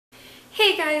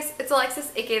Hey guys, it's Alexis,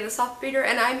 aka the Soft Reader,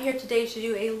 and I'm here today to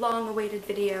do a long-awaited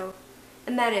video,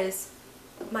 and that is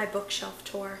my bookshelf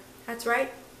tour. That's right,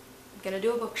 I'm gonna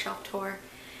do a bookshelf tour.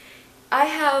 I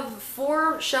have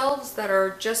 4 shelves that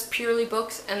are just purely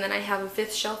books, and then I have a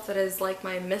 5th shelf that is like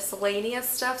my miscellaneous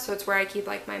stuff, so it's where I keep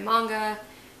like my manga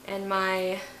and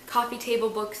my coffee table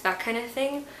books, that kind of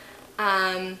thing.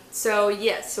 So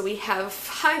we have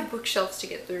 5 bookshelves to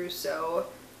get through, so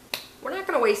we're not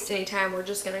going to waste any time. We're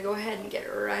just going to go ahead and get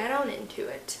right on into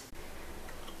it.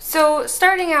 So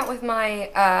starting out with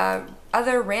my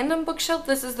other random bookshelf,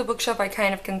 this is the bookshelf I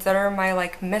kind of consider my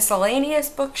like miscellaneous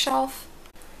bookshelf.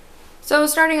 So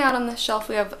starting out on this shelf,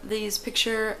 we have these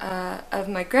picture of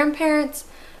my grandparents.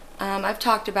 I've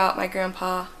talked about my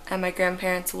grandpa and my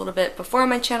grandparents a little bit before on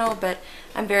my channel, but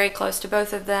I'm very close to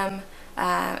both of them,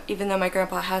 even though my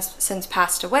grandpa has since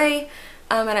passed away.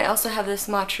 And I also have this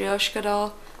Matryoshka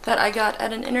doll that I got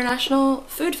at an international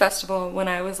food festival when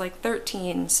I was like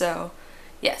 13, so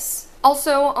yes.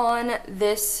 Also on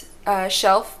this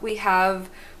shelf we have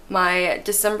my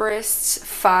Decemberists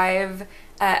 5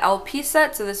 LP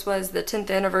set. So this was the 10th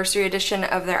anniversary edition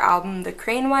of their album The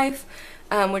Crane Wife,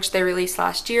 which they released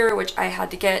last year, which I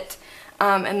had to get.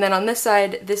 And then on this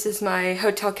side, this is my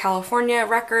Hotel California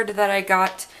record that I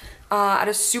got at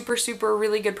a super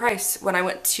really good price when I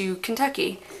went to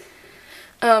Kentucky.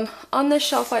 On this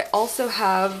shelf I also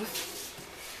have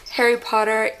Harry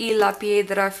Potter y la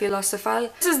Piedra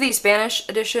Filosofal. This is the Spanish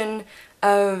edition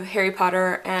of Harry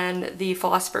Potter and the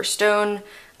Philosopher's Stone,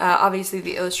 obviously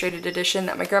the illustrated edition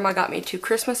that my grandma got me 2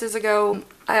 Christmases ago.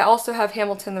 I also have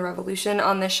Hamilton the Revolution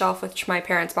on this shelf, which my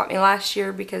parents bought me last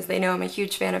year because they know I'm a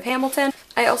huge fan of Hamilton.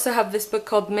 I also have this book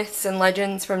called Myths and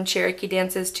Legends from Cherokee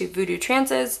Dances to Voodoo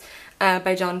Trances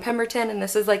by John Pemberton, and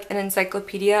this is like an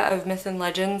encyclopedia of myth and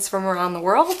legends from around the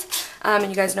world. And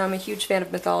you guys know I'm a huge fan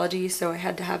of mythology, so I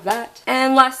had to have that.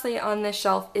 And lastly on this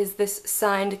shelf is this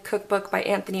signed cookbook by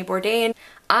Anthony Bourdain.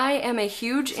 I am a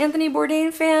huge Anthony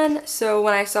Bourdain fan, so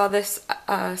when I saw this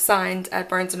signed at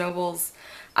Barnes & Noble's,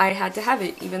 I had to have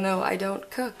it, even though I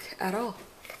don't cook at all.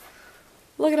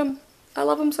 Look at him. I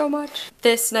love him so much.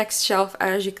 This next shelf,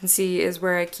 as you can see, is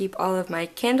where I keep all of my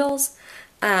candles.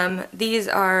 These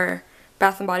are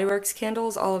Bath & Body Works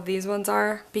candles, all of these ones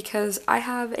are, because I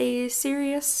have a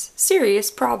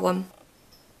serious problem.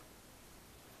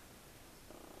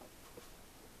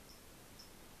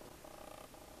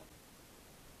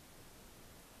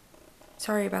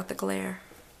 Sorry about the glare.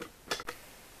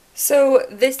 So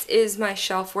this is my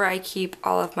shelf where I keep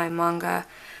all of my manga.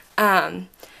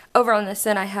 Over on this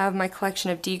end I have my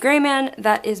collection of D. Grayman.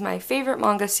 That is my favorite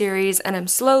manga series, and I'm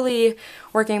slowly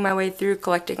working my way through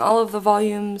collecting all of the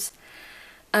volumes.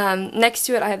 Next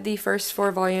to it I have the first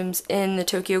 4 volumes in the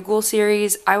Tokyo Ghoul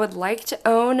series. I would like to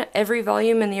own every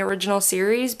volume in the original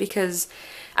series because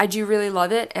I do really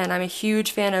love it, and I'm a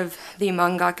huge fan of the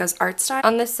mangaka's art style.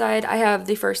 On this side I have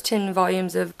the first 10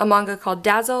 volumes of a manga called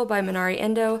Dazzle by Minari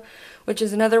Endo, which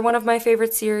is another one of my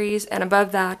favorite series, and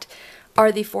above that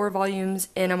are the 4 volumes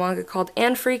in a manga called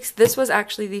And Freaks. This was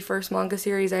actually the first manga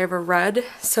series I ever read,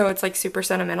 so it's like super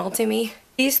sentimental to me.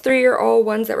 These 3 are all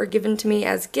ones that were given to me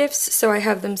as gifts, so I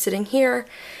have them sitting here.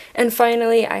 And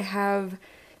finally I have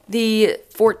the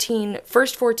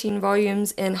first 14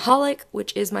 volumes in Holic,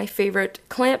 which is my favorite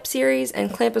Clamp series,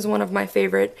 and Clamp is one of my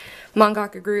favorite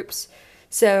mangaka groups.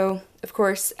 So of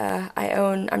course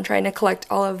I'm trying to collect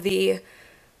all of the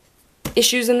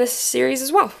issues in this series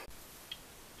as well.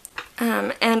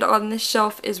 And on this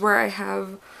shelf is where I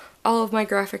have all of my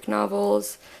graphic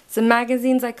novels, some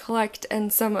magazines I collect,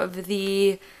 and some of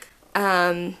the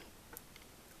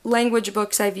language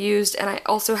books I've used, and I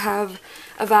also have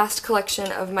a vast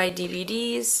collection of my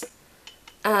DVDs.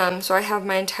 So I have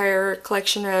my entire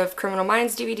collection of Criminal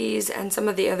Minds DVDs and some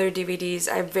of the other DVDs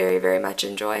I very much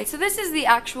enjoy. So this is the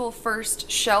actual first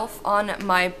shelf on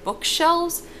my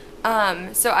bookshelves.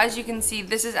 So as you can see,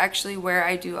 this is actually where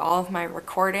I do all of my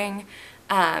recording.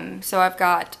 So I've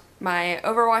got my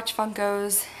Overwatch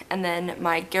Funkos and then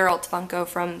my Geralt Funko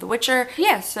from The Witcher.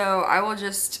 Yeah, so I will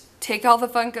just take all the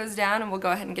Funkos down and we'll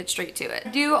go ahead and get straight to it. I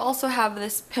do also have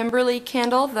this Pemberley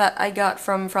candle that I got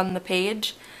from the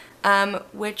Page,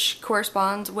 which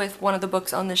corresponds with one of the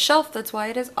books on this shelf. That's why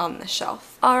it is on this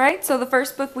shelf. Alright, so the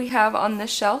first book we have on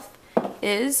this shelf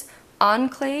is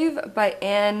Enclave by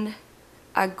Anne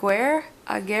Aguirre?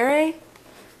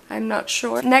 I'm not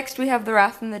sure. Next we have The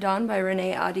Wrath and the Dawn by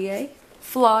Renee Audier.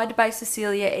 Flawed by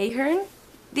Cecilia Ahern.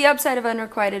 The Upside of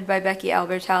Unrequited by Becky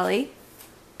Albertalli.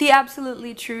 The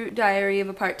Absolutely True Diary of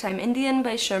a Part-Time Indian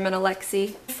by Sherman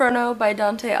Alexie. Inferno by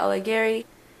Dante Alighieri.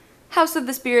 House of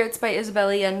the Spirits by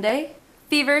Isabella Allende.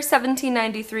 Fever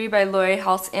 1793 by Laurie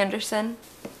Halse Anderson.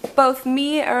 Both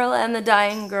Me, Earl, and the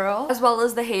Dying Girl, as well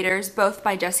as The Haters, both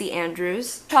by Jesse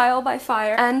Andrews. Trial by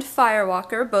Fire and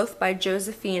Firewalker, both by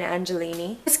Josephine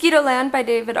Angelini. Mosquito Land by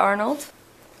David Arnold.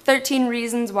 13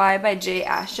 Reasons Why by Jay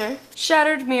Asher.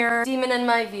 Shattered Mirror, Demon in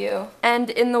My View, and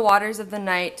In the Waters of the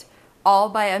Night, all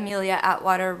by Amelia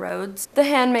Atwater Rhodes. The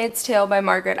Handmaid's Tale by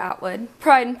Margaret Atwood.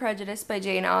 Pride and Prejudice by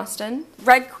Jane Austen.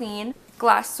 Red Queen,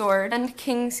 Glass Sword, and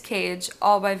King's Cage,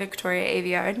 all by Victoria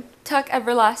Aveyard. Tuck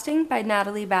Everlasting by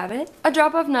Natalie Babbitt. A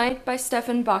Drop of Night by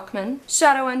Stefan Bachman.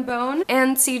 Shadow and Bone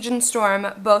and Siege and Storm,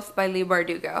 both by Leigh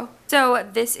Bardugo. So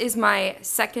this is my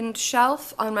second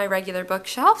shelf on my regular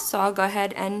bookshelf, so I'll go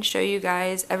ahead and show you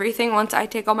guys everything once I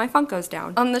take all my Funkos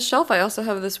down. On the shelf I also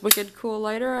have this wicked cool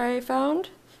lighter I found.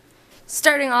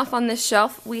 Starting off on this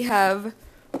shelf we have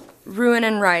Ruin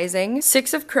and Rising,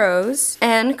 Six of Crows,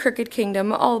 and Crooked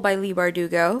Kingdom, all by Leigh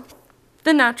Bardugo.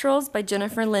 The Naturals by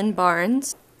Jennifer Lynn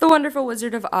Barnes. The Wonderful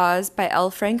Wizard of Oz by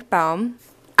L. Frank Baum.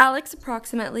 Alex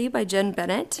Approximately by Jen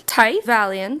Bennett. Type,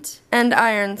 Valiant, and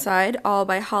Ironside, all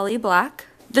by Holly Black.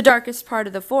 The Darkest Part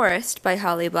of the Forest by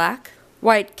Holly Black.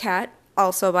 White Cat,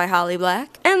 also by Holly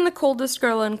Black. And The Coldest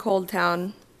Girl in Cold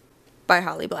Town by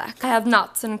Holly Black. I have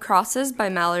Knots and Crosses by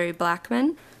Mallory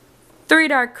Blackman. Three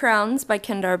Dark Crowns by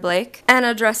Kendar Blake,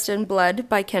 Anna Dressed in Blood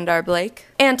by Kendar Blake,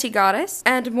 Anti-Goddess,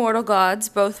 and Mortal Gods,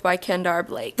 both by Kendar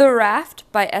Blake. The Raft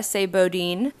by S.A.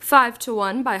 Bodine, 5 to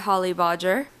 1 by Holly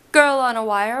Bodger, Girl on a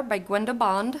Wire by Gwenda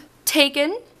Bond,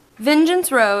 Taken,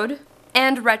 Vengeance Road,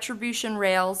 and Retribution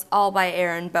Rails, all by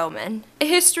Aaron Bowman. A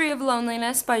History of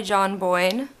Loneliness by John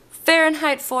Boyne,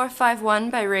 Fahrenheit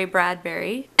 451 by Ray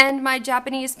Bradbury, and my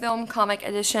Japanese film comic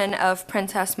edition of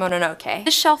Princess Mononoke.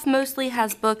 This shelf mostly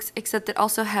has books, except it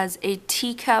also has a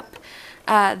teacup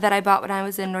that I bought when I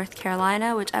was in North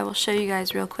Carolina, which I will show you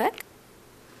guys real quick.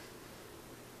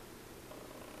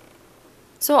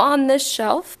 So on this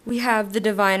shelf, we have The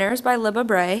Diviners by Libba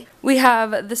Bray. We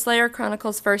have The Slayer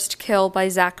Chronicles First Kill by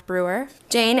Zach Brewer.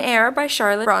 Jane Eyre by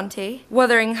Charlotte Bronte.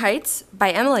 Wuthering Heights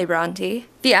by Emily Bronte.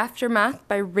 The Aftermath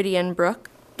by Ridian Brooke.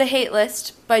 The Hate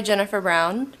List by Jennifer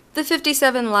Brown. The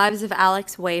 57 Lives of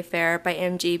Alex Wayfair by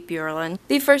M.G. Burlin.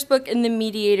 The first book in the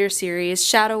Mediator series,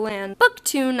 Shadowland. Book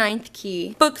 2, Ninth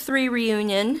Key. Book 3,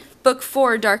 Reunion. Book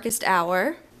 4, Darkest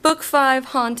Hour. Book 5,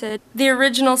 Haunted, the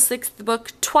original 6th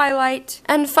book, Twilight,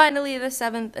 and finally the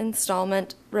 7th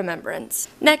installment, Remembrance.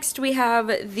 Next we have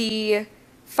the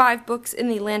 5 books in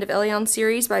the Land of Elion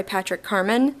series by Patrick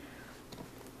Carman,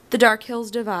 The Dark Hills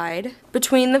Divide,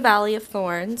 Between the Valley of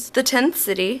Thorns, The 10th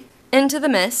City, Into the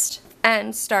Mist,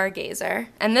 and Stargazer.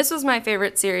 And this was my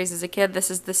favorite series as a kid. This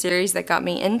is the series that got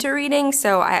me into reading,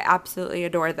 so I absolutely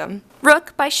adore them.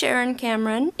 Rook by Sharon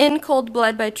Cameron, In Cold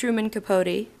Blood by Truman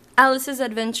Capote, Alice's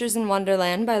Adventures in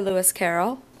Wonderland by Lewis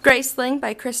Carroll, Graceling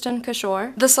by Kristen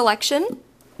Kishore, The Selection,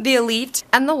 The Elite,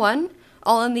 and The One,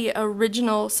 all in the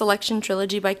original Selection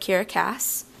trilogy by Kiera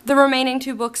Cass. The remaining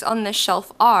 2 books on this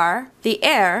shelf are The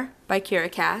Heir by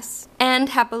Kiera Cass and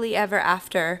Happily Ever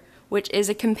After, which is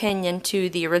a companion to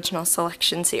the original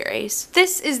Selection series.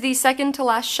 This is the second to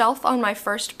last shelf on my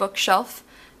first bookshelf.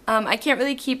 I can't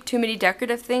really keep too many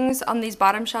decorative things on these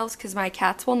bottom shelves because my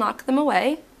cats will knock them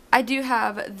away. I do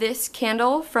have this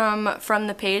candle from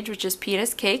the Page, which is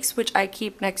Peta's Cakes, which I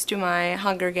keep next to my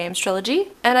Hunger Games trilogy.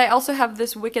 And I also have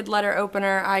this wicked letter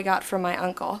opener I got from my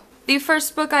uncle. The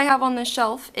first book I have on this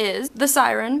shelf is The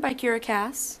Siren by Kiera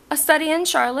Cass, A Study in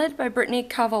Charlotte by Brittany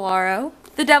Cavallaro,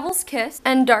 The Devil's Kiss,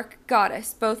 and Dark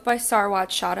Goddess, both by Sarwat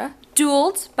Shada,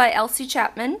 Dueled by Elsie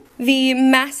Chapman, the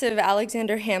massive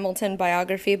Alexander Hamilton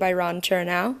biography by Ron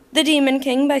Chernow, The Demon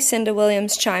King by Cinda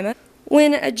Williams-Chima,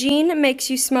 When a Gene Makes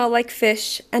You Smell Like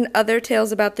Fish, and Other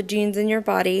Tales About the Genes in Your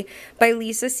Body by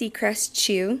Lisa Seacrest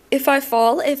Chew, If I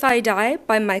Fall, If I Die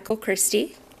by Michael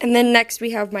Christie. And then next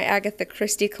we have my Agatha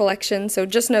Christie collection, so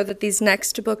just know that these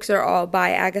next books are all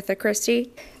by Agatha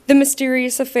Christie. The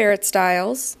Mysterious Affair at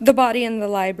Styles, The Body in the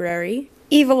Library,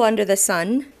 Evil Under the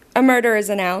Sun, A Murder is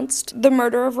Announced, The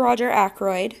Murder of Roger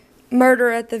Ackroyd,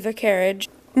 Murder at the Vicarage,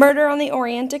 Murder on the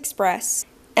Orient Express,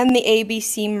 and the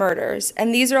ABC Murders,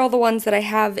 and these are all the ones that I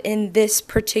have in this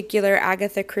particular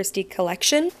Agatha Christie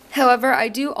collection. However, I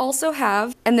do also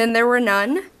have And Then There Were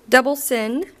None, Double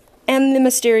Sin, and The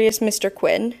Mysterious Mr.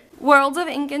 Quinn, Worlds of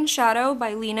Ink and Shadow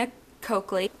by Lena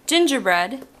Coakley,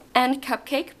 Gingerbread, and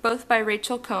Cupcake, both by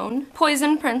Rachel Cohn,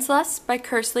 Poison Princess by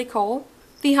Kersley Cole,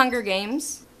 The Hunger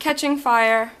Games, Catching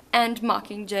Fire, and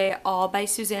Mockingjay, all by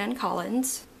Suzanne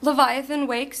Collins, Leviathan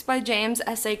Wakes by James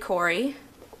S.A. Corey,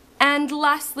 and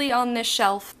lastly on this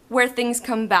shelf, Where Things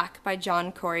Come Back by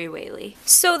John Corey Whaley.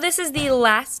 So this is the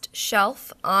last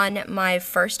shelf on my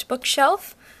first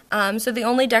bookshelf. So the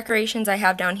only decorations I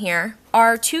have down here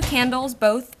are 2 candles,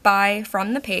 both by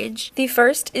From the Page. The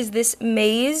first is this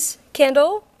maze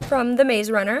candle from The Maze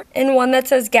Runner, and one that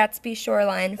says Gatsby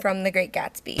Shoreline from The Great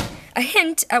Gatsby. A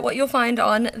hint at what you'll find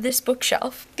on this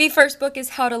bookshelf. The first book is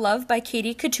How to Love by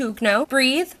Katie Cotugno,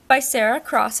 Breathe by Sarah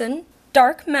Crossan,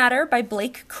 Dark Matter by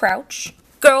Blake Crouch,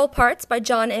 Girl Parts by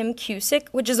John M. Cusick,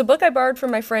 which is a book I borrowed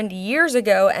from my friend years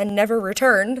ago and never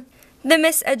returned, The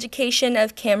Miseducation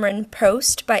of Cameron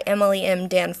Post by Emily M.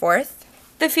 Danforth,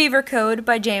 The Fever Code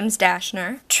by James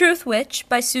Dashner, Truth Witch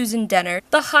by Susan Dennard,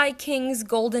 The High King's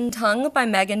Golden Tongue by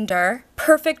Megan Durr,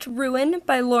 Perfect Ruin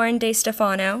by Lauren De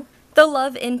Stefano, The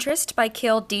Love Interest by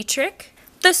Cale Dietrich,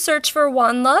 The Search for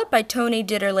Wanla by Tony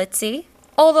Ditterlitzy,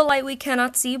 All the Light We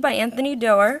Cannot See by Anthony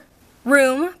Doerr,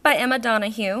 Room by Emma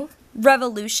Donahue,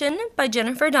 Revolution by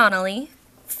Jennifer Donnelly,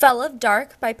 Fell of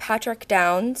Dark by Patrick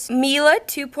Downs, Mila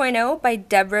 2.0 by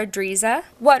Deborah Driza,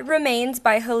 What Remains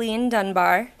by Helene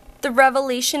Dunbar, The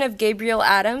Revelation of Gabriel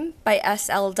Adam by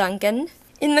S.L. Duncan,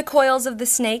 In the Coils of the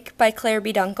Snake by Claire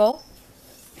B. Dunkel,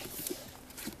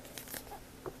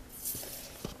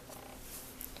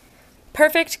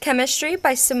 Perfect Chemistry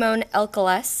by Simone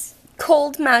Elkeles,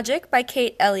 Cold Magic by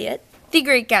Kate Elliott, The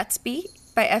Great Gatsby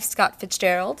by F. Scott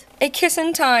Fitzgerald, A Kiss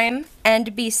in Time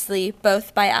and Beastly,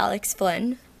 both by Alex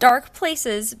Flynn, Dark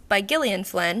Places by Gillian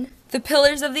Flynn, The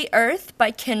Pillars of the Earth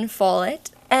by Ken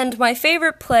Follett, and my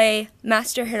favorite play,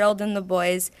 Master Harold and the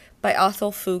Boys by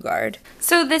Othel Fugard.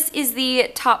 So this is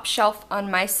the top shelf on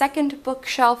my second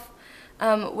bookshelf,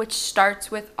 which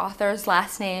starts with authors'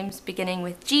 last names beginning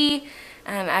with G.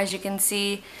 As you can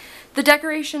see, the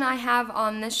decoration I have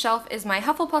on this shelf is my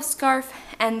Hufflepuff scarf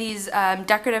and these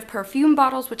decorative perfume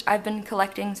bottles, which I've been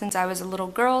collecting since I was a little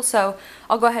girl, so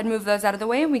I'll go ahead and move those out of the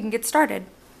way and we can get started.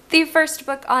 The first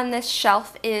book on this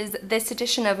shelf is this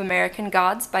edition of American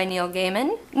Gods by Neil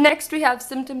Gaiman. Next we have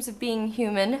Symptoms of Being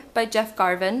Human by Jeff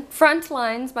Garvin, Front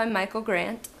Lines by Michael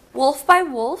Grant, Wolf by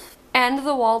Wolf, and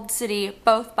The Walled City,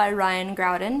 both by Ryan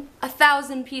Groudon,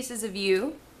 1,000 Pieces of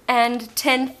You, and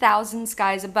 10,000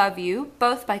 Skies Above You,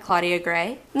 both by Claudia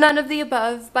Gray, None of the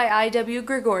Above by I.W.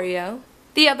 Gregorio,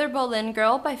 The Other Boleyn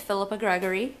Girl by Philippa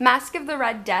Gregory, Mask of the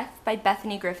Red Death by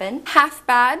Bethany Griffin, Half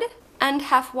Bad and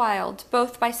Half Wild,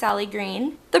 both by Sally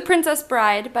Green, The Princess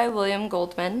Bride by William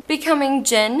Goldman, Becoming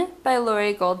Jin by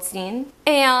Laurie Goldstein,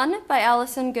 Aeon by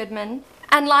Alison Goodman,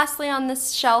 and lastly on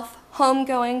this shelf,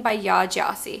 Homegoing by Ya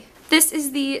Gyasi. This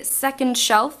is the second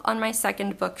shelf on my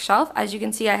second bookshelf. As you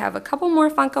can see, I have a couple more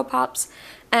Funko Pops,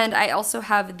 and I also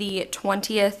have the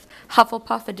 20th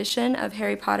Hufflepuff edition of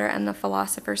Harry Potter and the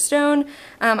Philosopher's Stone.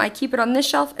 I keep it on this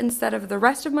shelf instead of the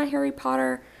rest of my Harry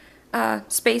Potter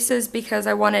spaces because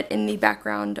I want it in the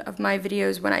background of my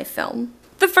videos when I film.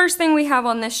 The first thing we have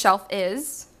on this shelf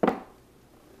is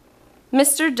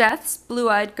Mr. Death's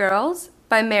Blue-Eyed Girls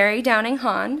by Mary Downing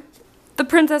Hahn, The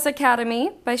Princess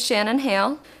Academy by Shannon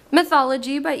Hale,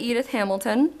 Mythology by Edith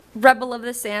Hamilton, Rebel of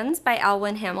the Sands by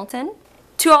Alwyn Hamilton,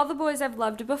 To All the Boys I've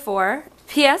Loved Before,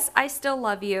 P.S. I Still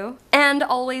Love You, and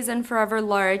Always and Forever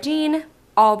Laura Jean,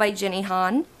 all by Ginny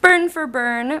Hahn, Burn for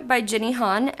Burn by Ginny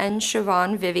Hahn and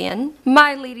Siobhan Vivian,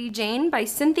 My Lady Jane by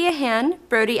Cynthia Han,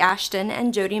 Brody Ashton,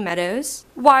 and Jody Meadows,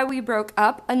 Why We Broke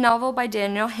Up, a novel by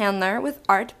Daniel Handler with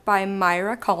art by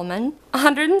Myra Coleman,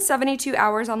 172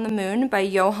 Hours on the Moon by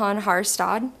Johann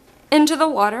Harstad, Into the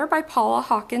Water by Paula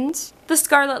Hawkins, The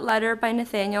Scarlet Letter by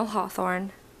Nathaniel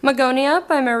Hawthorne, Magonia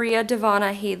by Maria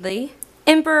Devana Hadley,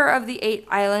 Emperor of the Eight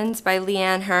Islands by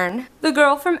Leanne Hearn, The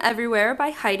Girl from Everywhere by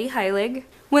Heidi Heilig,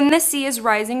 When the Sea is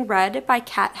Rising Red by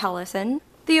Kat Hellison,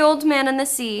 The Old Man and the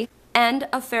Sea, and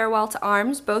A Farewell to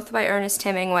Arms, both by Ernest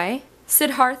Hemingway,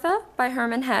 Siddhartha by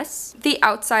Herman Hesse, The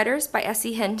Outsiders by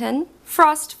Essie Hinton,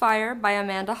 Frostfire by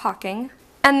Amanda Hocking,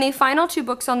 and the final two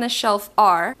books on this shelf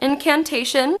are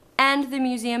Incantation and The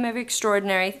Museum of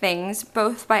Extraordinary Things,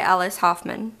 both by Alice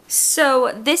Hoffman.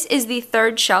 So this is the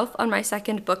third shelf on my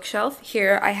second bookshelf.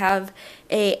 Here I have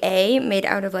a made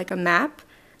out of like a map.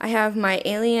 I have my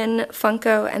Alien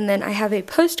Funko, and then I have a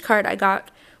postcard I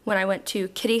got when I went to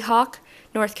Kitty Hawk,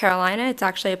 North Carolina. It's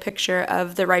actually a picture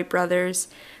of the Wright brothers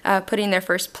putting their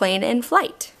first plane in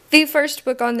flight. The first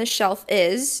book on this shelf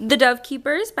is The Dove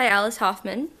Keepers by Alice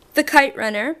Hoffman, The Kite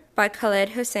Runner by Khaled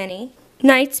Hosseini,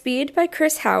 Night Speed by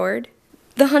Chris Howard,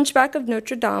 The Hunchback of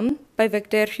Notre Dame by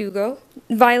Victor Hugo,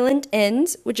 Violent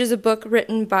Ends, which is a book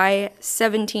written by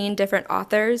 17 different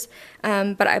authors,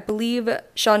 but I believe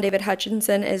Sean David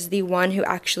Hutchinson is the one who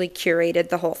actually curated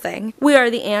the whole thing. We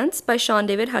Are the Ants by Sean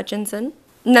David Hutchinson,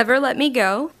 Never Let Me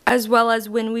Go, as well as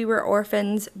When We Were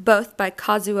Orphans, both by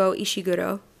Kazuo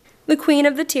Ishiguro. The Queen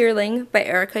of the Tearling by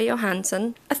Erica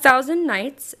Johansson, 1,000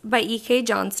 Nights by E.K.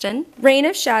 Johnston, Reign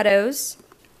of Shadows,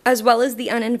 as well as The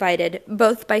Uninvited,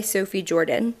 both by Sophie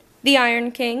Jordan, The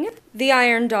Iron King, The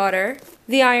Iron Daughter,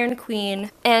 The Iron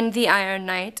Queen, and The Iron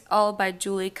Knight, all by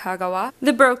Julie Kagawa,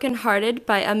 The Broken Hearted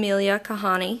by Amelia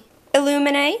Kahane,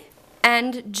 Illumine,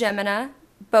 and Gemina,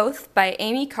 both by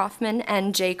Amy Kaufman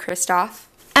and Jay Kristoff.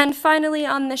 And finally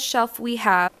on this shelf we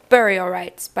have Burial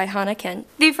Rites by Hannah Kent.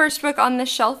 The first book on this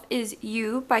shelf is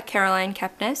You by Caroline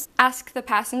Kepnes, Ask the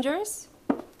Passengers,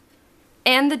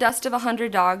 and The Dust of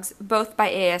 100 Dogs, both by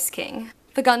A.S. King,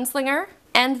 The Gunslinger,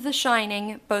 and The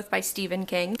Shining, both by Stephen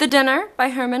King, The Dinner by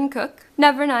Herman Cook,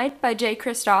 Nevernight by Jay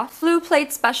Kristoff, Blue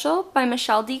Plate Special by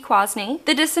Michelle D. Quasney,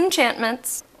 The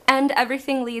Disenchantments, and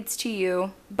Everything Leads to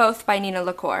You, both by Nina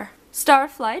LaCour,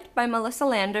 Starflight by Melissa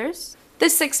Landers, The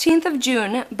 16th of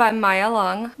June by Maya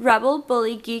Long, Rebel,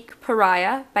 Bully, Geek,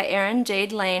 Pariah by Erin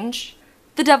Jade Lange,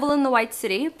 The Devil in the White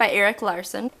City by Eric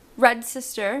Larson, Red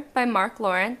Sister by Mark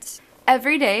Lawrence,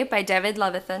 Every Day by David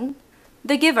Levithan,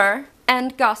 The Giver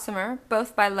and Gossamer,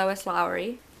 both by Lois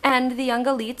Lowry, and The Young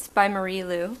Elites by Marie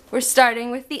Lu. We're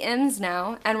starting with the M's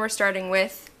now, and we're starting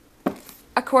with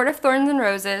A Court of Thorns and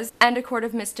Roses and A Court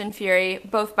of Mist and Fury,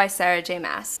 both by Sarah J.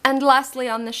 Maas. And lastly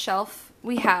on the shelf,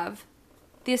 we have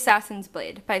The Assassin's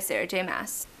Blade by Sarah J.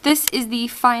 Maas. This is the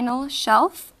final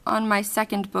shelf on my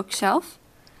second bookshelf,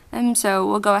 and so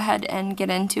we'll go ahead and get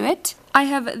into it. I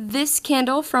have this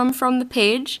candle from the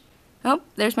Page. Oh,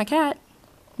 there's my cat.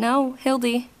 No,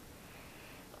 Hildy.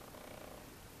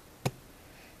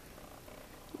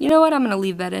 You know what? I'm going to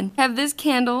leave that in. I have this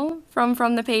candle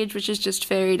from the Page, which is just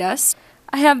fairy dust.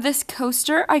 I have this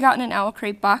coaster I got in an Owl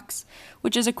Crate box,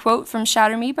 which is a quote from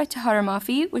Shatter Me by Tahereh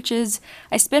Mafi, which is,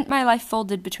 I spent my life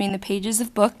folded between the pages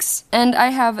of books. And I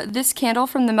have this candle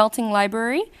from the Melting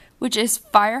Library, which is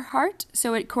Fireheart,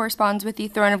 so it corresponds with the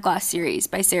Throne of Glass series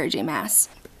by Sarah J. Maas.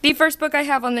 The first book I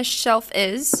have on this shelf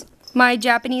is my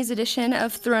Japanese edition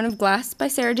of Throne of Glass by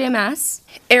Sarah J. Maas,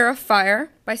 Heir of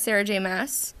Fire by Sarah J.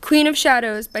 Maas, Queen of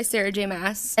Shadows by Sarah J.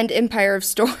 Maas, and Empire of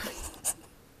Storms.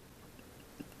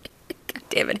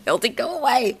 Damn it, Hildy, go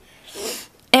away!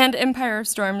 And Empire of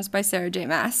Storms by Sarah J.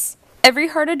 Maas. Every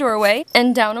Heart a Doorway,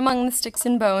 and Down Among the Sticks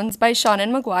and Bones by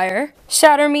Shannon Maguire.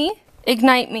 Shatter Me,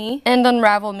 Ignite Me, and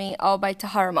Unravel Me, all by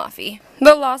Tahereh Mafi.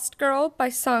 The Lost Girl by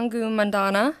Sangu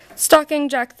Mandana. Stalking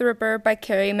Jack the Ripper by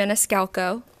Carrie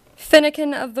Maniscalco.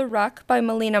 Finnegan of the Rock by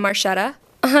Melina Marchetta.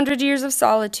 100 Years of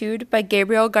Solitude by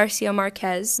Gabriel Garcia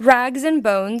Marquez, Rags and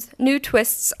Bones, New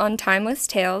Twists on Timeless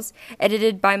Tales,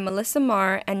 edited by Melissa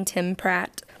Marr and Tim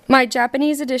Pratt. My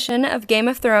Japanese edition of Game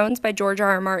of Thrones by George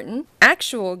R.R. Martin,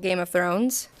 Actual Game of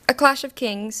Thrones, A Clash of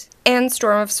Kings, and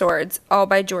Storm of Swords, all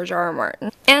by George R.R.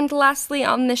 Martin. And lastly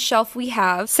on this shelf we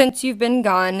have Since You've Been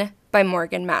Gone by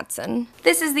Morgan Matson.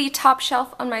 This is the top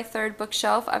shelf on my third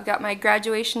bookshelf. I've got my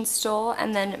graduation stole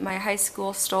and then my high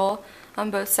school stole on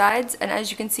both sides, and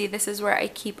as you can see, this is where I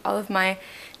keep all of my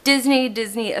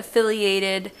Disney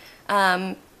affiliated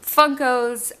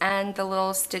Funkos and the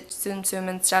little Stitch Tsum Tsum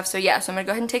and stuff. So yeah, so I'm gonna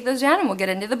go ahead and take those down and we'll get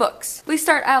into the books. We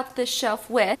start out this shelf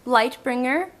with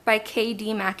Lightbringer by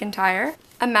K.D. McIntyre,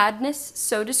 A Madness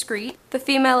So Discreet, The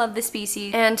Female of the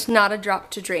Species, and Not a Drop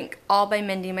to Drink, all by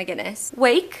Mindy McGinnis.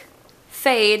 Wake,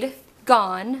 Fade,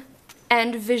 Gone,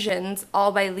 and Visions,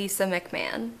 all by Lisa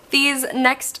McMahon. These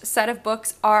next set of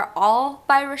books are all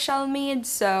by Rochelle Mead,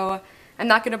 so I'm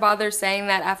not going to bother saying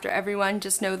that after everyone,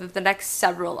 just know that the next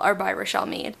several are by Rochelle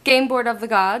Mead. Game Board of the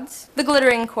Gods, The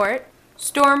Glittering Court,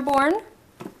 Stormborn,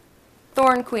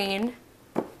 Thorn Queen,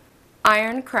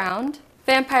 Iron Crowned,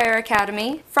 Vampire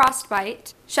Academy,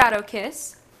 Frostbite, Shadow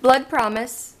Kiss, Blood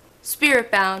Promise,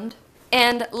 Spiritbound,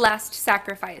 and Last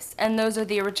Sacrifice, and those are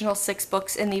the original 6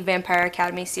 books in the Vampire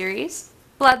Academy series.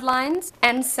 Bloodlines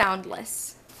and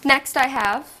Soundless. Next I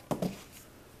have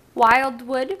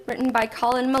Wildwood, written by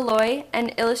Colin Malloy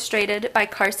and illustrated by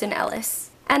Carson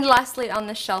Ellis. And lastly on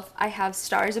the shelf I have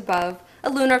Stars Above, a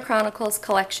Lunar Chronicles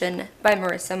collection by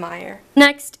Marissa Meyer.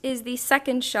 Next is the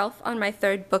second shelf on my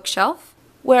third bookshelf,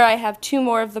 where I have 2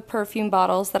 more of the perfume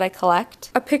bottles that I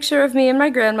collect, a picture of me and my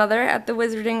grandmother at the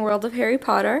Wizarding World of Harry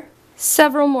Potter,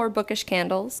 several more bookish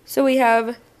candles. So we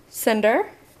have Cinder,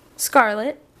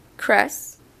 Scarlet,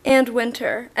 Cress, and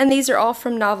Winter, and these are all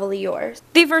from Novelly Yours.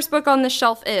 The first book on the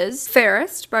shelf is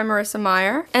Fairest by Marissa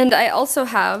Meyer, and I also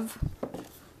have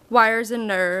Wires and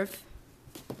Nerve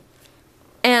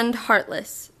and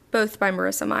Heartless, both by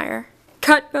Marissa Meyer.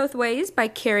 Cut Both Ways by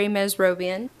Carrie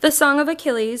Mesrobian, The Song of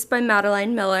Achilles by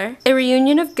Madeline Miller, A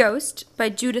Reunion of Ghost by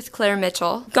Judith Clare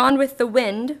Mitchell, Gone with the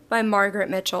Wind by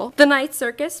Margaret Mitchell, The Night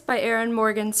Circus by Erin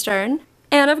Morgenstern,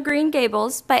 Anne of Green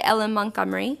Gables by Ellen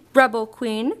Montgomery, Rebel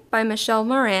Queen by Michelle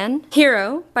Moran,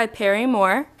 Hero by Perry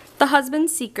Moore, The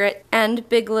Husband's Secret, and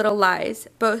Big Little Lies,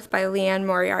 both by Leanne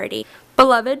Moriarty,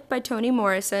 Beloved by Toni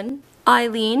Morrison,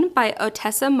 Eileen by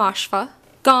Otessa Moshfa,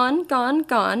 Gone, Gone,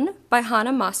 Gone by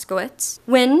Hannah Moskowitz,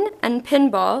 Win and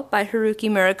Pinball by Haruki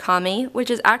Murakami, which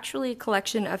is actually a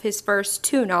collection of his first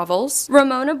 2 novels,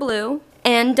 Ramona Blue,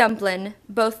 and Dumplin',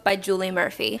 both by Julie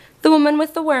Murphy, The Woman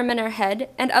with the Worm in Her Head,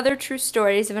 and Other True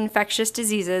Stories of Infectious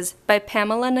Diseases by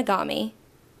Pamela Nagami,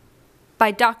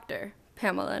 by Dr.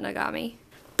 Pamela Nagami,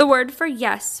 The Word for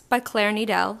Yes by Claire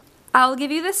Needell, I'll Give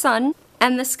You the Sun,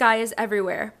 and The Sky is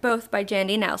Everywhere, both by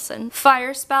Jandy Nelson,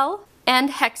 Fire Spell,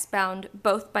 and Hexbound,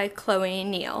 both by Chloe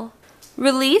Neal,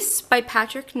 Release by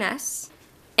Patrick Ness,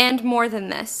 and More Than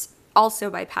This, also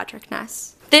by Patrick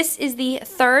Ness. This is the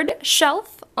 3rd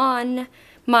shelf on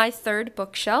my 3rd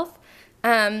bookshelf.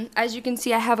 As you can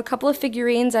see, I have a couple of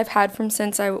figurines I've had from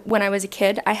when I was a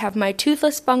kid. I have my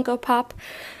Toothless Funko Pop,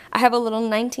 I have a little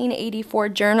 1984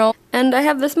 journal, and I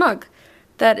have this mug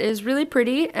that is really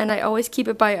pretty, and I always keep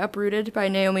it by Uprooted by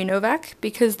Naomi Novik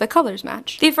because the colors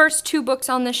match. The first 2 books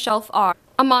on this shelf are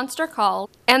A Monster Called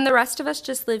and The Rest of Us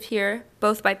Just Live Here,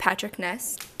 both by Patrick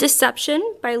Ness,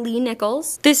 Deception by Lee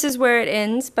Nichols, This Is Where It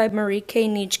Ends by Marie K.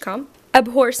 Nijkamp,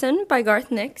 Abhorsen by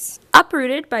Garth Nix,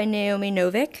 Uprooted by Naomi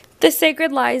Novik, The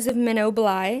Sacred Lies of Minnow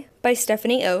Bly by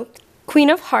Stephanie Oak, Queen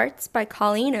of Hearts by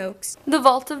Colleen Oakes, The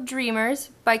Vault of Dreamers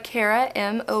by Kara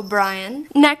M. O'Brien.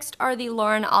 Next are the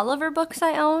Lauren Oliver books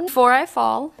I own, Before I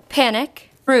Fall, Panic,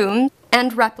 Room,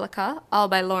 and Replica, all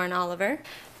by Lauren Oliver,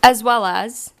 as well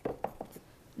as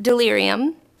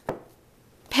Delirium,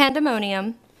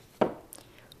 Pandemonium,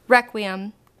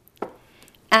 Requiem,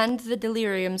 and The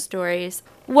Delirium Stories.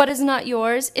 What Is Not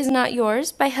Yours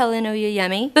by Helen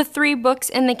Oyeyemi, the 3 books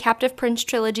in the Captive Prince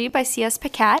trilogy by C.S.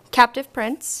 Pacat, Captive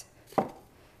Prince,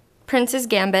 Prince's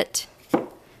Gambit,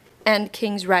 and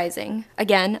King's Rising,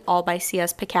 again, all by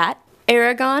C.S. Pacat.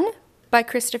 Aragon by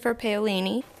Christopher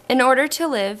Paolini. In Order to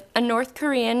Live, A North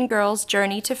Korean Girl's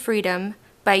Journey to Freedom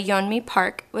by Yeonmi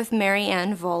Park with Mary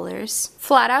Ann Vollers.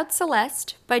 Flat Out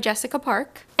Celeste by Jessica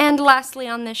Park. And lastly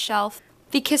on this shelf,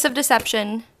 The Kiss of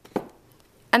Deception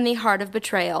and The Heart of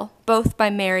Betrayal, both by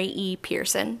Mary E.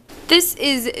 Pearson. This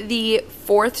is the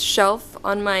 4th shelf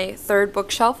on my 3rd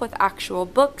bookshelf with actual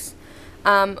books.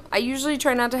 I usually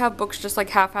try not to have books just like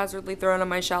haphazardly thrown on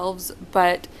my shelves,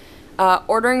 but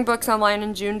ordering books online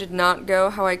in June did not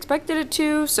go how I expected it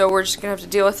to, so we're just gonna have to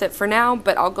deal with it for now,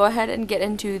 but I'll go ahead and get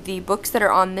into the books that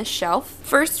are on this shelf.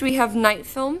 First, we have Night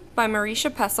Film by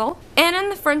Marisha Pessel, Anne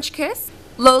and the French Kiss,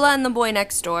 Lola and the Boy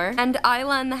Next Door, and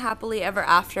Isla and the Happily Ever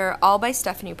After, all by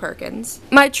Stephanie Perkins.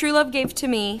 My True Love Gave to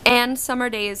Me, and Summer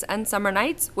Days and Summer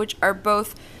Nights, which are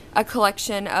both a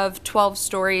collection of 12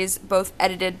 stories, both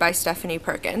edited by Stephanie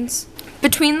Perkins.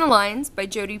 Between the Lines by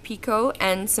Jodi Picoult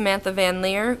and Samantha Van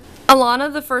Leer,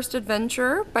 Alana the First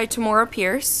Adventurer by Tamora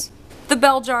Pierce, The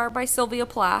Bell Jar by Sylvia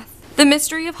Plath, The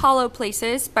Mystery of Hollow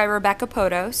Places by Rebecca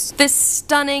Potos, this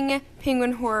stunning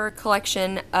penguin horror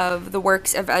collection of the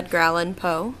works of Edgar Allan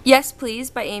Poe, Yes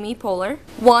Please by Amy Poehler,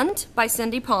 Want by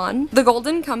Cindy Pon, The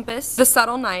Golden Compass, The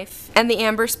Subtle Knife, and The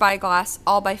Amber Spyglass,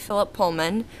 all by Philip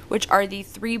Pullman, which are the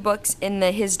 3 books in the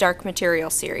His Dark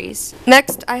Material series.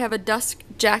 Next, I have a Dusk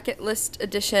Jacket List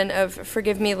edition of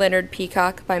Forgive Me Leonard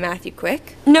Peacock by Matthew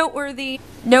Quick, Noteworthy,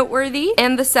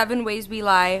 and The 7 Ways We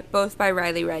Lie, both by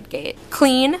Riley Redgate,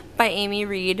 Clean by Amy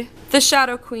Reed, The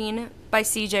Shadow Queen by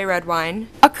C.J. Redwine,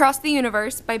 Across the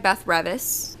Universe by Beth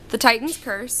Revis, The Titan's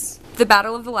Curse, The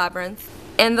Battle of the Labyrinth,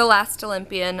 and The Last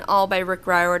Olympian, all by Rick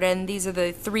Riordan. These are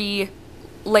the 3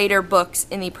 later books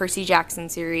in the Percy Jackson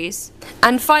series.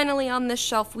 And finally on this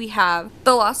shelf we have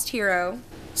The Lost Hero,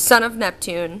 Son of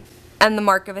Neptune, and The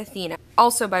Mark of Athena,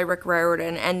 also by Rick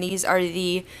Riordan, and these are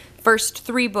the first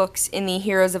 3 books in the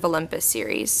Heroes of Olympus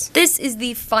series. This is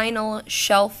the final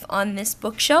shelf on this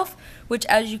bookshelf, which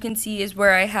as you can see is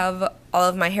where I have all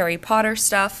of my Harry Potter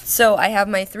stuff. So I have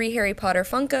my 3 Harry Potter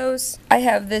Funkos. I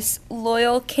have this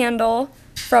Loyal candle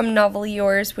from Novel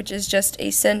Yours, which is just a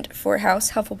scent for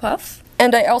House Hufflepuff.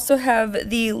 And I also have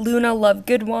the Luna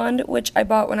Lovegood wand, which I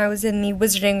bought when I was in the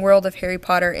Wizarding World of Harry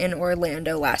Potter in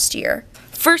Orlando last year.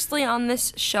 Firstly on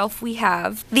this shelf we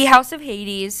have The House of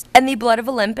Hades and The Blood of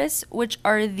Olympus, which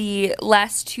are the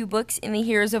last 2 books in the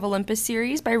Heroes of Olympus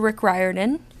series by Rick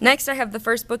Riordan. Next I have the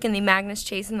first book in the Magnus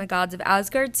Chase and the Gods of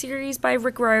Asgard series by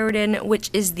Rick Riordan,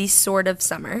 which is The Sword of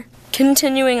Summer.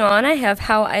 Continuing on, I have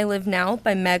How I Live Now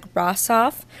by Meg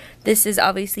Rossoff. This is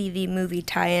obviously the movie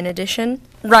tie-in edition.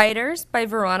 Riders by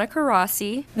Veronica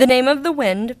Rossi. The Name of the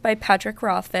Wind by Patrick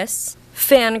Rothfuss.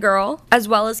 Fangirl, as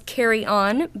well as Carry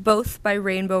On, both by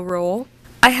Rainbow Rowell.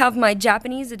 I have my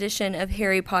Japanese edition of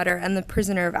Harry Potter and the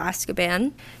Prisoner of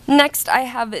Azkaban. Next, I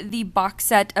have the box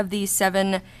set of the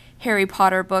 7 Harry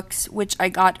Potter books, which I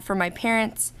got for my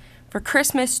parents for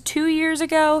Christmas 2 years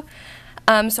ago.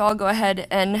 So I'll go ahead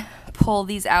and pull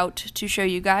these out to show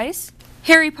you guys.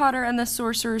 Harry Potter and the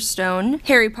Sorcerer's Stone,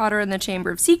 Harry Potter and the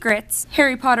Chamber of Secrets,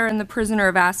 Harry Potter and the Prisoner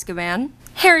of Azkaban,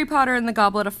 Harry Potter and the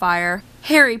Goblet of Fire,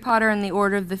 Harry Potter and the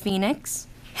Order of the Phoenix,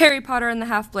 Harry Potter and the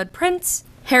Half-Blood Prince,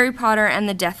 Harry Potter and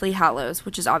the Deathly Hallows,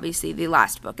 which is obviously the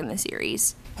last book in the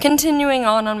series. Continuing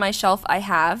on my shelf, I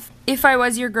have If I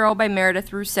Was Your Girl by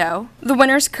Meredith Rousseau, The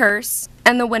Winter's Curse,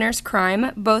 and The Winter's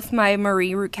Crime, both by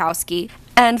Marie Rukowski.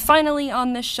 And finally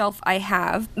on this shelf I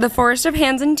have The Forest of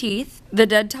Hands and Teeth, The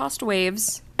Dead-Tossed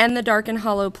Waves, and The Dark and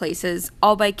Hollow Places,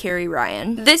 all by Carrie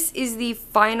Ryan. This is the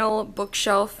final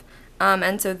bookshelf.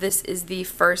 And so this is the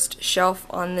first shelf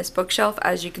on this bookshelf.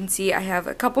 As you can see, I have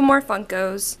a couple more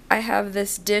Funkos. I have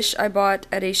this dish I bought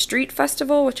at a street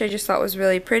festival, which I just thought was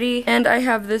really pretty. And I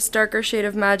have this Darker Shade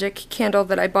of Magic candle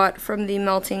that I bought from the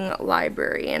Melting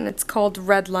Library, and it's called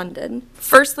Red London.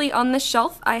 Firstly, on this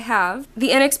shelf, I have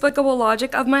The Inexplicable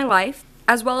Logic of My Life,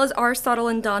 as well as Aristotle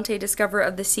and Dante Discover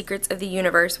of the Secrets of the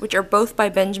Universe, which are both by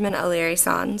Benjamin Alire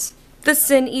Sanz. The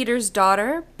Sin Eater's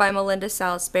Daughter by Melinda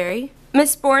Salisbury,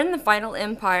 Mistborn, The Final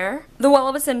Empire, The Well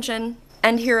of Ascension,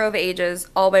 and Hero of Ages,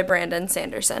 all by Brandon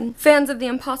Sanderson. Fans of the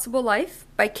Impossible Life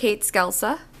by Kate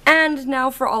Skelsa. And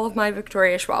now for all of my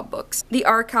Victoria Schwab books. The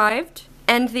Archived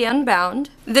and The Unbound,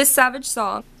 This Savage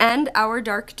Song, and Our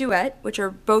Dark Duet, which are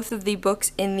both of the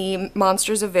books in the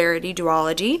Monsters of Verity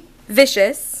duology.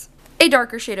 Vicious, A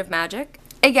Darker Shade of Magic,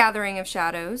 A Gathering of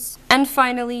Shadows, and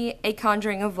finally A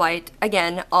Conjuring of Light,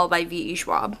 again, all by V.E.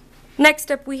 Schwab.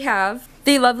 Next up we have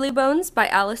The Lovely Bones by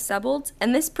Alice Sebold,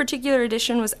 and this particular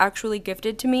edition was actually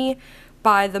gifted to me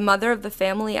by the mother of the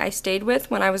family I stayed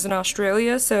with when I was in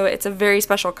Australia, so it's a very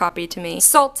special copy to me.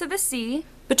 Salt to the Sea,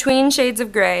 Between Shades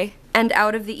of Grey, and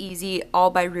Out of the Easy, all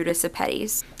by Ruta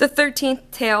Sepetys. The 13th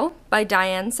Tale by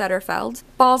Diane Setterfeld,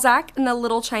 Balzac and the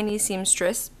Little Chinese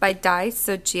Seamstress by Dai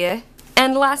Sochie,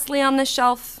 and lastly on the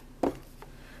shelf,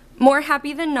 More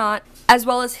Happy Than Not, as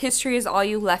well as History Is All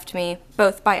You Left Me,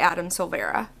 both by Adam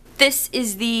Silvera. This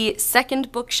is the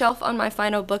second bookshelf on my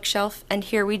final bookshelf, and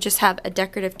here we just have a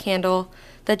decorative candle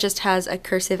that just has a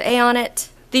cursive A on it.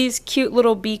 These cute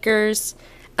little beakers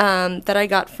that I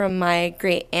got from my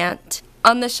great aunt.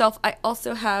 On the shelf I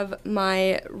also have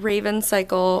my Raven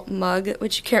Cycle mug,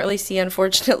 which you can't really see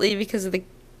unfortunately because of the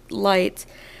light.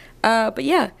 But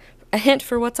yeah, a hint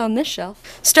for what's on this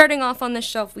shelf. Starting off on this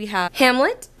shelf we have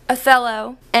Hamlet,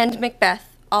 Othello, and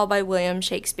Macbeth, all by William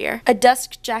Shakespeare. A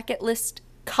Dusk Jacket List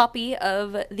copy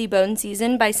of The Bone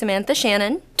Season by Samantha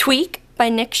Shannon. Tweak by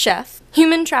Nick Sheff.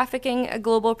 Human Trafficking, A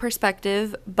Global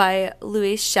Perspective by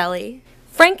Louise Shelley.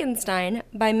 Frankenstein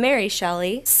by Mary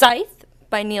Shelley. Scythe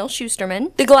by Neil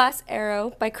Shusterman. The Glass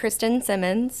Arrow by Kristen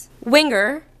Simmons.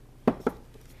 Winger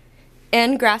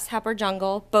and Grasshopper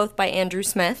Jungle, both by Andrew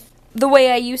Smith. The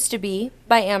Way I Used to Be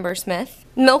by Amber Smith.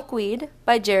 Milkweed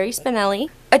by Jerry Spinelli.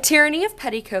 A Tyranny of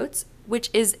Petticoats, which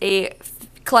is a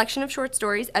collection of short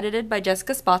stories edited by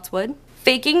Jessica Spotswood.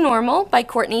 Faking Normal by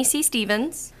Courtney C.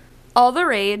 Stevens. All the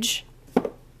Rage,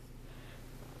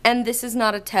 and This Is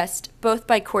Not a Test, both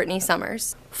by Courtney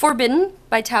Summers. Forbidden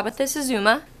by Tabitha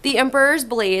Suzuma. The Emperor's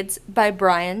Blades by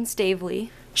Brian Stavely.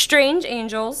 Strange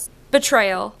Angels,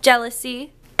 Betrayal,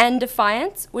 Jealousy, and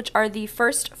Defiance, which are the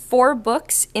first 4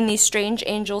 books in the Strange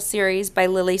Angels series by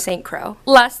Lily St. Croix.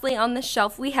 Lastly on the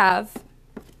shelf we have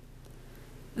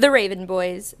The Raven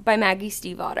Boys by Maggie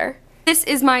Stiefvater. This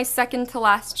is my second to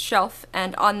last shelf,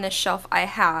 and on this shelf I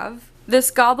have this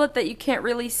goblet that you can't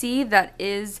really see that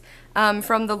is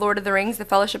from The Lord of the Rings, The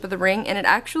Fellowship of the Ring, and it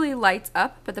actually lights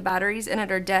up, but the batteries in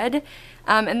it are dead.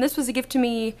 And this was a gift to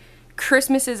me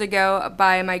Christmases ago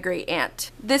by my great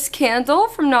aunt. This candle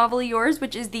from Novelly Yours,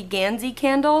 which is the Gansey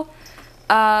candle.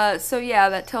 So yeah,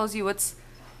 that tells you what's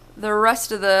the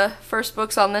rest of the first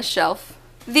books on this shelf.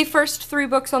 The first 3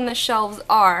 books on this shelves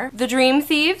are The Dream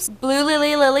Thieves, Blue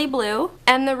Lily Lily Blue,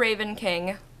 and The Raven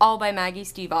King, all by Maggie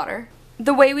Stiefvater.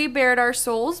 The Way We Bared Our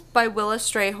Souls by Willa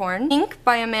Strayhorn. Ink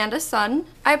by Amanda Sun.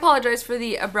 I apologize for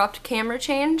the abrupt camera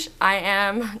change. I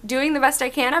am doing the best I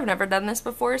can. I've never done this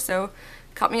before, so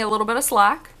cut me a little bit of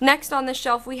slack. Next on this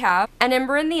shelf we have An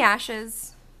Ember in the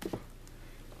Ashes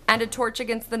and A Torch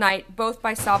Against the Night, both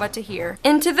by Saba Tahir.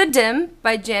 Into the Dim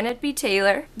by Janet B.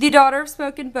 Taylor. The Daughter of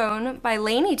Smoke and Bone by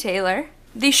Laini Taylor.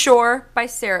 The Shore by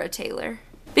Sarah Taylor.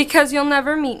 Because You'll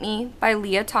Never Meet Me by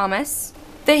Leah Thomas.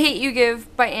 The Hate You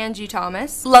Give by Angie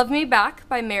Thomas. Love Me Back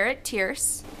by Merritt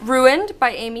Tierce. Ruined by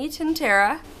Amy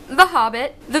Tintera. The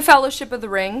Hobbit, The Fellowship of the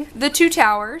Ring, The Two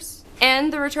Towers,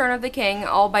 and The Return of the King,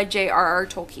 all by J.R.R.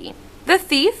 Tolkien. The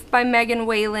Thief by Megan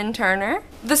Whalen Turner.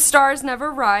 The Stars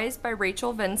Never Rise by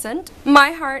Rachel Vincent.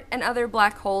 My Heart and Other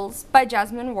Black Holes by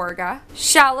Jasmine Warga.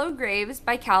 Shallow Graves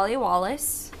by Callie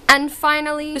Wallace. And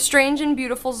finally, The Strange and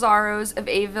Beautiful Zorros of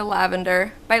Ava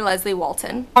Lavender by Leslie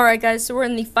Walton. Alright guys, so we're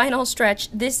in the final stretch.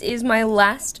 This is my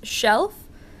last shelf.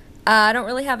 I don't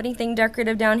really have anything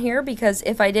decorative down here because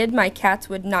if I did, my cats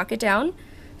would knock it down.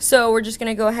 So we're just going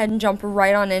to go ahead and jump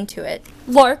right on into it.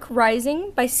 Lark Rising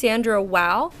by Sandra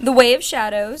Wow, The Way of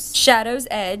Shadows, Shadow's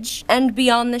Edge, and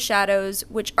Beyond the Shadows,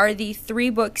 which are the 3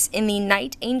 books in the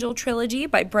Night Angel trilogy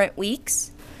by Brent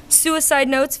Weeks. Suicide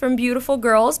Notes from Beautiful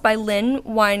Girls by Lynn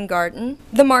Weingarten.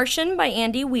 The Martian by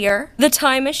Andy Weir. The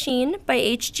Time Machine by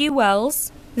H.G.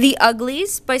 Wells. The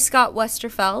Uglies by Scott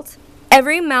Westerfeld.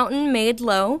 Every Mountain Made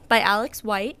Low by Alex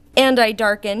White. And I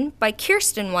Darken by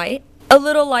Kirsten White. A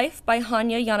Little Life by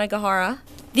Hanya Yanagihara,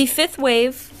 The Fifth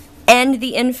Wave, and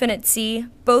The Infinite Sea,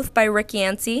 both by Rick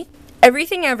Yancey,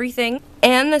 Everything Everything,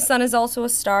 and The Sun Is Also a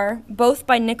Star, both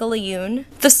by Nicola Yoon,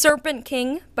 The Serpent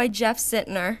King by Jeff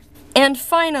Sittner, and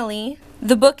finally,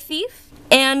 The Book Thief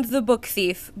and The Book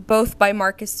Thief, both by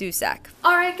Marcus Zusak.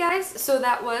 Alright guys, so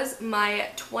that was my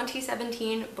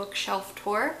 2017 bookshelf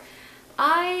tour.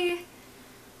 I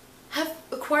have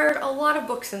acquired a lot of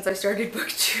books since I started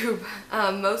BookTube.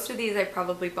 Most of these I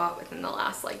probably bought within the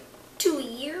last like 2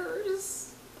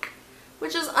 years,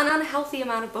 which is an unhealthy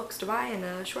amount of books to buy in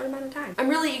a short amount of time. I'm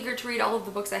really eager to read all of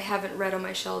the books I haven't read on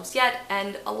my shelves yet,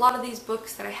 and a lot of these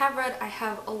books that I have read I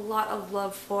have a lot of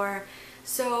love for.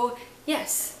 So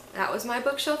yes, that was my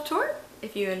bookshelf tour.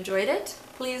 If you enjoyed it,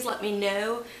 please let me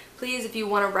know. Please, if you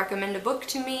want to recommend a book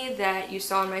to me that you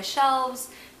saw on my shelves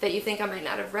that you think I might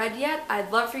not have read yet,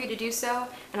 I'd love for you to do so,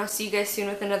 and I'll see you guys soon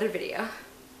with another video.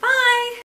 Bye!